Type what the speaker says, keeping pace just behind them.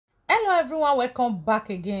Hello everyone, welcome back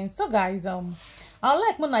again. So guys, I would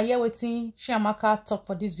like Mona hear wetin Chiamaka talk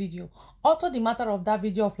for this video. Also the matter of that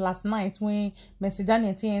video of last night when Mercy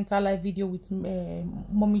Daniel enter live video with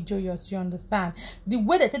Mommy Joyous, you understand the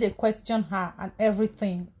way they question her and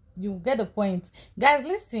everything. You get the point, guys.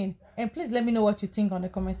 Listen and please let me know what you think on the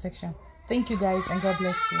comment section. Thank you guys and God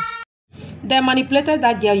bless you. They manipulated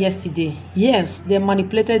that girl yesterday. Yes, they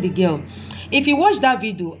manipulated the girl. If you watch that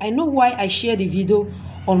video, I know why I shared the video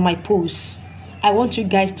on my post. I want you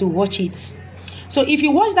guys to watch it. So if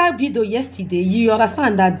you watch that video yesterday, you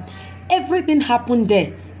understand that everything happened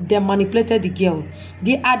there. They manipulated the girl.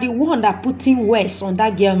 They are the one that putting words on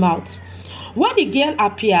that girl mouth. When the girl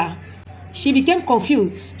appeared, she became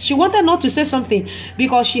confused. She wanted not to say something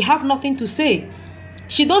because she have nothing to say.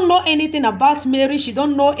 She don't know anything about Mary. She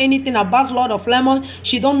don't know anything about Lord of Lemon.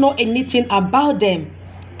 She don't know anything about them.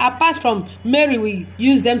 Apart from Mary, we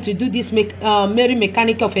use them to do this Mary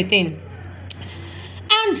mechanic of a thing.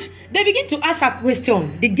 And they begin to ask her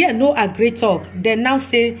question. The girl know a great talk. They now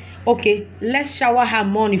say, okay, let's shower her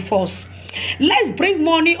money first. Let's bring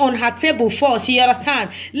money on her table first. You understand?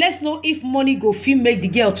 Let's know if money go fit make the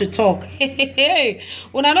girl to talk.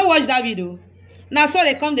 When I don't watch that video, now so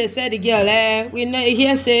they come, they say the girl, we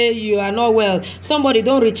here say you are not well. Somebody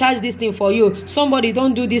don't recharge this thing for you. Somebody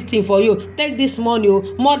don't do this thing for you. Take this money.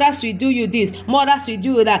 Mothers will do you this. Mothers will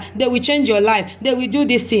do that. They will change your life. They will do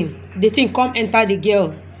this thing. The thing come enter the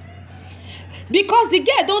girl. Because the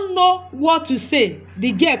girl don't know what to say.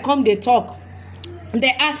 The girl come, they talk.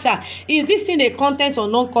 They ask her, is this thing a content or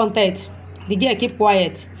non-content? The girl keep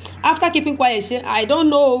quiet. After keeping quiet, she say, I don't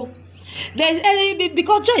know.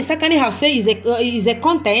 Because Joy Sakani have said is a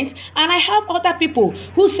content, and I have other people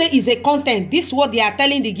who say is a content. This is what they are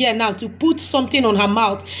telling the girl now, to put something on her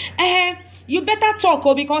mouth. You better talk,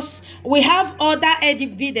 because we have other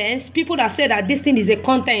evidence, people that say that this thing is a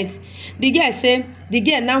content. The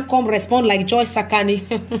girl now come respond like Joy Sakani.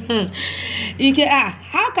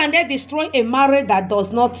 How can they destroy a marriage that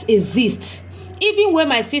does not exist? Even when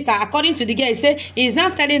my sister, according to the girl, is now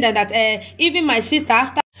telling them that even my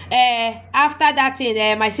sister after that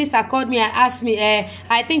thing, my sister called me and asked me,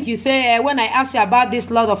 I think you say when I asked you about this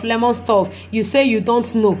Lord of Lemon stuff, you say you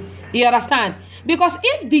don't know. You understand? Because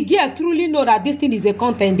if the girl truly know that this thing is a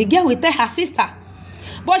content, the girl will tell her sister.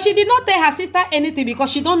 But she did not tell her sister anything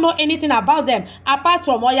because she don't know anything about them. Apart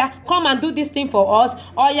from, oh yeah, come and do this thing for us.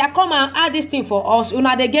 Or yeah, come and add this thing for us. You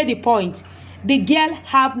know, they get the point. The girl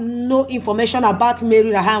have no information about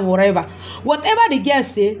Mary, Raham, whatever. Whatever the girl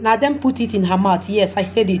say, now them put it in her mouth. Yes, I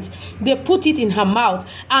said it. They put it in her mouth.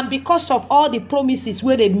 And because of all the promises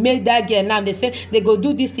where they made that girl, now they say they go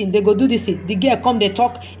do this thing, they go do this thing. The girl come, they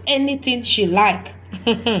talk anything she like.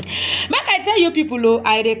 Make I tell you people,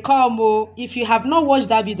 I come, if you have not watched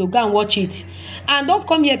that video, go and watch it. And don't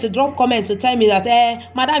come here to drop comment to tell me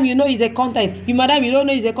that, madam, you know it's a content. Madam, you don't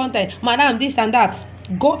know it's a content. Madam, this and that.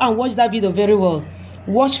 Go and watch that video very well.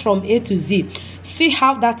 Watch from A to Z. See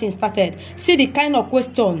how that thing started. See the kind of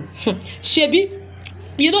question. Shebi,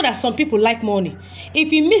 you know that some people like money.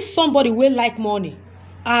 If you miss somebody who like money,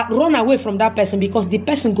 run away from that person, because the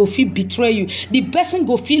person go feel betray you. The person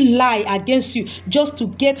go feel lie against you just to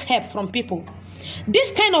get help from people.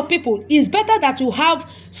 This kind of people is better that to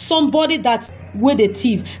have somebody that with a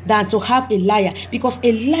thief than to have a liar, because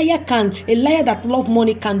a liar that love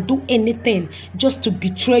money can do anything just to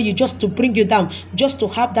betray you, just to bring you down, just to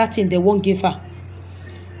have that thing they won't give her.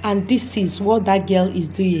 And this is what that girl is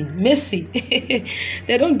doing. Mercy.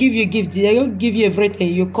 They don't give you gifts, they don't give you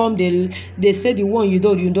everything. You come, they say the one you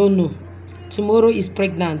don't know. Tomorrow is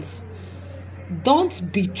pregnant.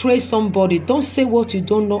 Don't betray somebody. Don't say what you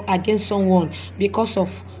don't know against someone because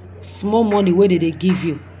of small money where they give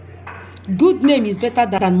you. Good name is better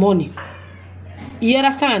than money. You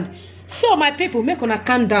understand? So my people, make una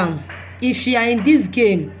calm down. If you are in this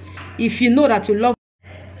game, if you know that you love,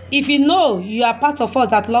 if you know you are part of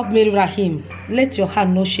us that love Mary Raheem, let your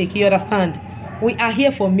hand not shake. You understand? We are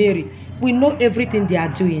here for Mary. We know everything they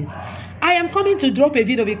are doing. I am coming to drop a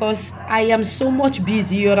video because I am so much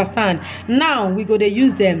busy. You understand? Now we go to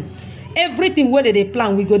use them. Everything where they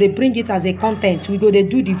plan, we go to bring it as a content. We go to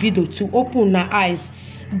do the video to open our eyes.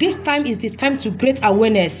 This time is the time to create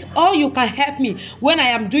awareness. All you can help me when I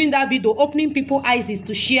am doing that video, opening people's eyes, is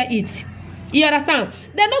to share it. You understand?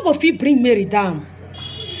 They're not going to bring Mary down.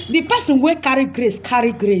 The person will carry grace,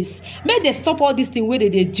 carry grace. Make they stop all these things where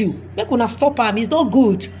they do. Make una stop them. It's not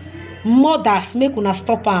good. Mothers, make una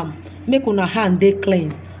stop them. Make una hand they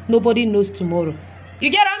clean. Nobody knows tomorrow. You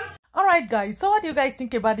get them? All right guys, so what do you guys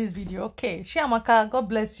think about this video? Okay, Chiamaka, God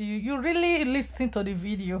bless you. You really listen to the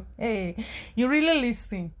video. Hey, you really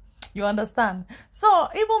listen. You understand? So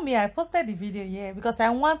even me, I posted the video here because I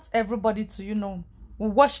want everybody to,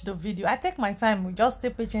 watch the video. I take my time. We just stay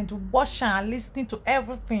patient to watch and listen to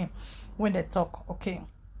everything when they talk. Okay.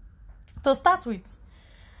 To start with,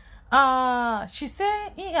 she said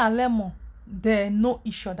in and Lemon, they know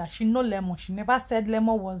each other. She know Lemon. She never said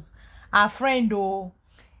Lemon was her friend or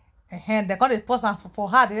they got a person for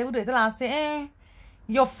her. They tell her say,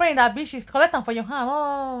 your friend Abi, she's collecting for your hand.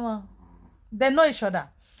 Oh, they know each other.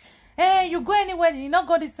 You go anywhere, you not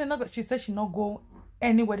go this thing. She said she not go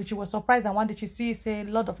anywhere. She was surprised, and one day she see say a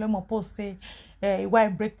lot of Lemon post say why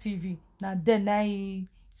break TV. Now then I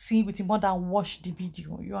see with him more than watch the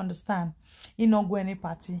video. You understand? You not go any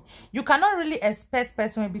party. You cannot really expect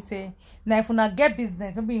person maybe say now if you not get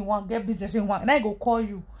business, maybe you want get business, you want, and I go call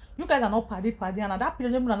you. You guys are not party, and at that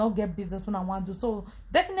period, you will not get business when I want to. So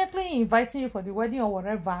definitely inviting you for the wedding or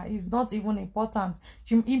whatever is not even important.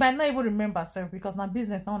 You might not even remember herself because now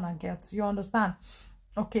business not wanna get. You understand?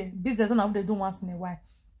 Okay, business when they do once in a while.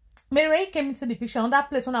 Mary came into the picture on that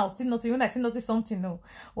place when I was still noticing. When I still noticed something new,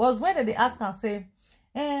 was when they ask and say,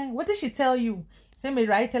 what did she tell you? Say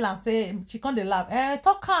Mary tell and say she can't laugh.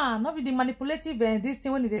 Talk her, not be the manipulative this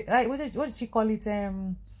thing when they what did she call it?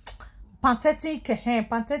 Pathetic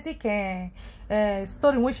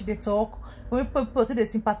story when she dey talk, when people they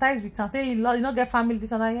sympathize with her, say he lost, not get family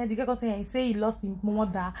this and that. The girl say he lost his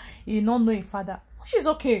mother, he not know his father, which is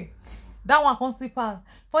okay. That one can still pass.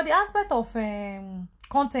 For the aspect of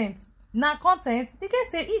content, now content, the girl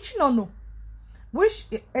say she don't know, which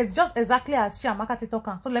is just exactly as she Amaka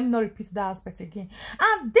talk. So let me not repeat that aspect again.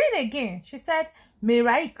 And then again, she said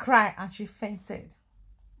Mary cried and she fainted.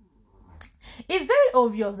 It's very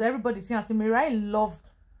obvious that everybody seeing and Mary loved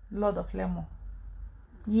Lord of Lemon.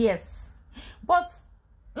 Yes. But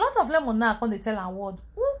Lord of Lemon now come they tell her word.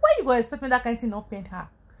 Why you go expect me that kind of thing not paint her?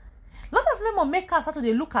 Lord of Lemon make her start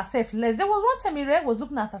to look herself less. There was one time Mary was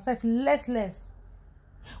looking at herself less.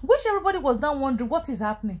 Which everybody was now wondering what is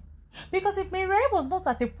happening. Because if Mary was not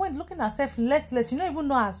at a point looking at herself less, she don't even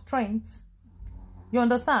know her strengths. You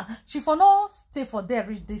understand? She for no stay for there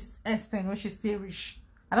reach this extent when she stay rich.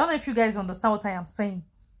 I don't know if you guys understand what I am saying.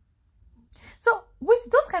 So, with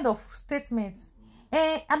those kind of statements,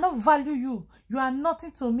 I don't value you. You are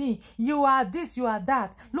nothing to me. You are this, you are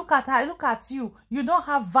that. Look at her, look at you. You don't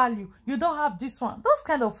have value. You don't have this one. Those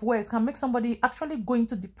kind of words can make somebody actually go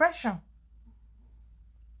into depression.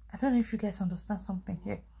 I don't know if you guys understand something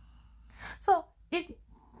here. So, a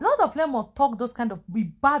lot of Lemon talk those kind of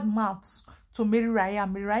bad mouths to Mary Raya.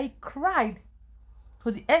 Mary Raya cried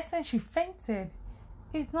to the extent she fainted.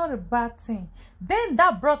 It's not a bad thing. Then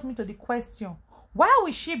that brought me to the question, why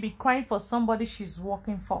would she be crying for somebody she's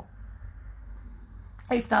working for?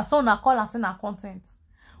 If that's so na call and send her content,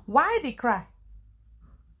 why they cry?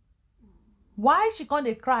 Why she can't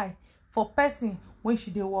they cry for person when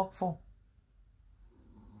she they work for?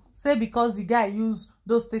 Say because the guy used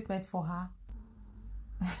those statements for her.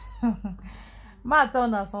 Ma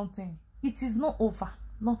tell her something. It is not over.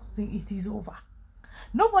 Nothing. It is over.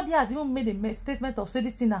 Nobody has even made a statement of say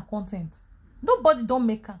this thing are content. Nobody don't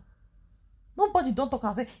make her. Nobody don't talk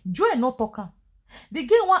and say Joy not talking. They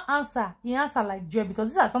get one answer. He answer like Joy because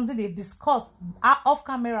these are something they've discussed off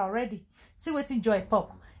camera already. See what Joy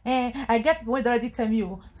talk. I get people when they already tell me,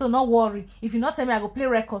 so not worry. If you not tell me, I go play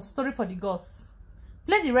record story for the girls.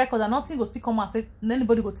 Play the record and nothing will still come and say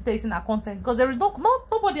anybody go tell you in our content because there is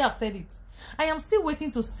nobody have said it. I am still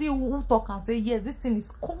waiting to see who talk and say yes, this thing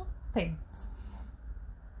is content.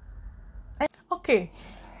 Okay,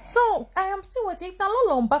 so I am still waiting. If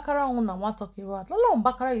Lola Mbakara one I want to talk about, Lola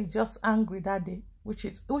Mbakara is just angry that day, which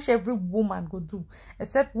every woman go do,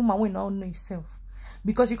 except woman will not know herself.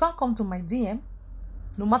 Because you can't come to my DM,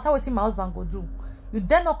 no matter what my husband go do. You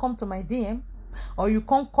dare not come to my DM, or you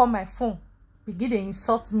can't call my phone. Begin to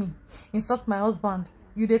insult me, insult my husband.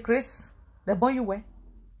 You the Chris, the boy you wear.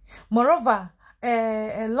 Moreover,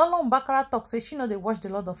 Lola Mbakara talk say she know they watch the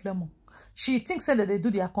Lord of Lemon. She thinks that they do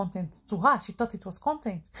their content. To her, she thought it was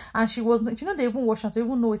content. And she know they even watch and to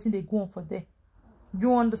even know what they go on for there.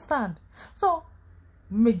 You understand? So,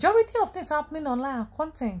 majority of things happening online are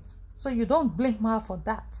content. So you don't blame her for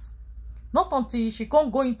that. Not until she can't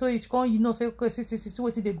go into it, she can't, say, okay, see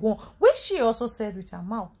what they go on. Which she also said with her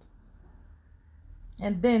mouth.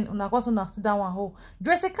 And then, when I got to sit down one hole,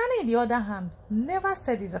 Dressekani, on the other hand, never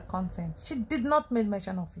said it's a content. She did not make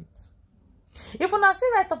mention of it. If una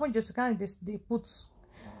see right up on Jessica, they put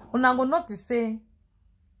una go notice say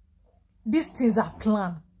these things are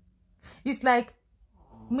planned. It's like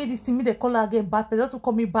me this thing, me they call her again bad person, don't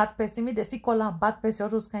call me bad person, me they still call her bad person, all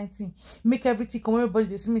those kind of things. Make everything come, everybody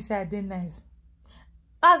they see me say I did nice.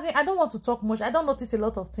 as in, I don't want to talk much. I don't notice a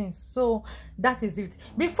lot of things. So that is it.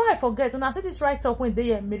 Before I forget, when I say this right up when they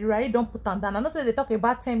Mirirai don't put them down. I know say they talk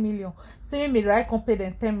about 10 million. Say Mirirai can pay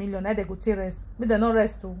them 10 million. Now they go take rest. But they not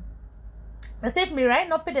rest too. I say if Mirirai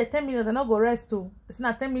not pay the 10 million, they not go rest too. It's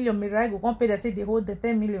not 10 million. Mirirai go come pay. They say they hold the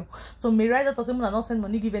 10 million. So Mirirai don't say not send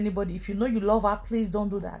money give anybody. If you know you love her, please don't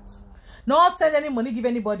do that. Not send any money give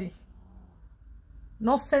anybody.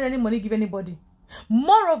 Not send any money give anybody.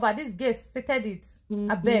 Moreover, this girl stated it.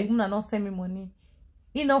 I beg, Muna not send me money.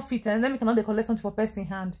 He not fit, and then we cannot collect something for person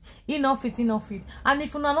hand. He not fit, he not fit. And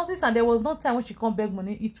if you not notice, and there was no time when she can't beg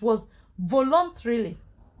money, it was voluntarily.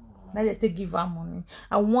 Now they take give her money.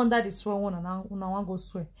 I wonder the swear one and I go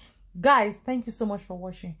swear. Guys, thank you so much for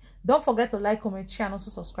watching. Don't forget to like, comment, share, and also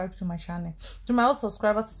subscribe to my channel. To my old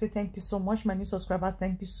subscribers, to say thank you so much. My new subscribers,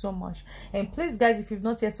 thank you so much. And please, guys, if you've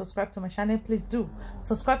not yet subscribed to my channel, please do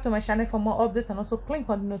subscribe to my channel for more updates, and also click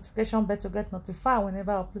on the notification bell to get notified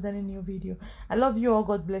whenever I upload any new video. I love you all.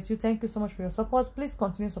 God bless you. Thank you so much for your support. Please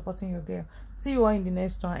continue supporting your girl. See you all in the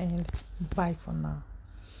next one, and bye for now.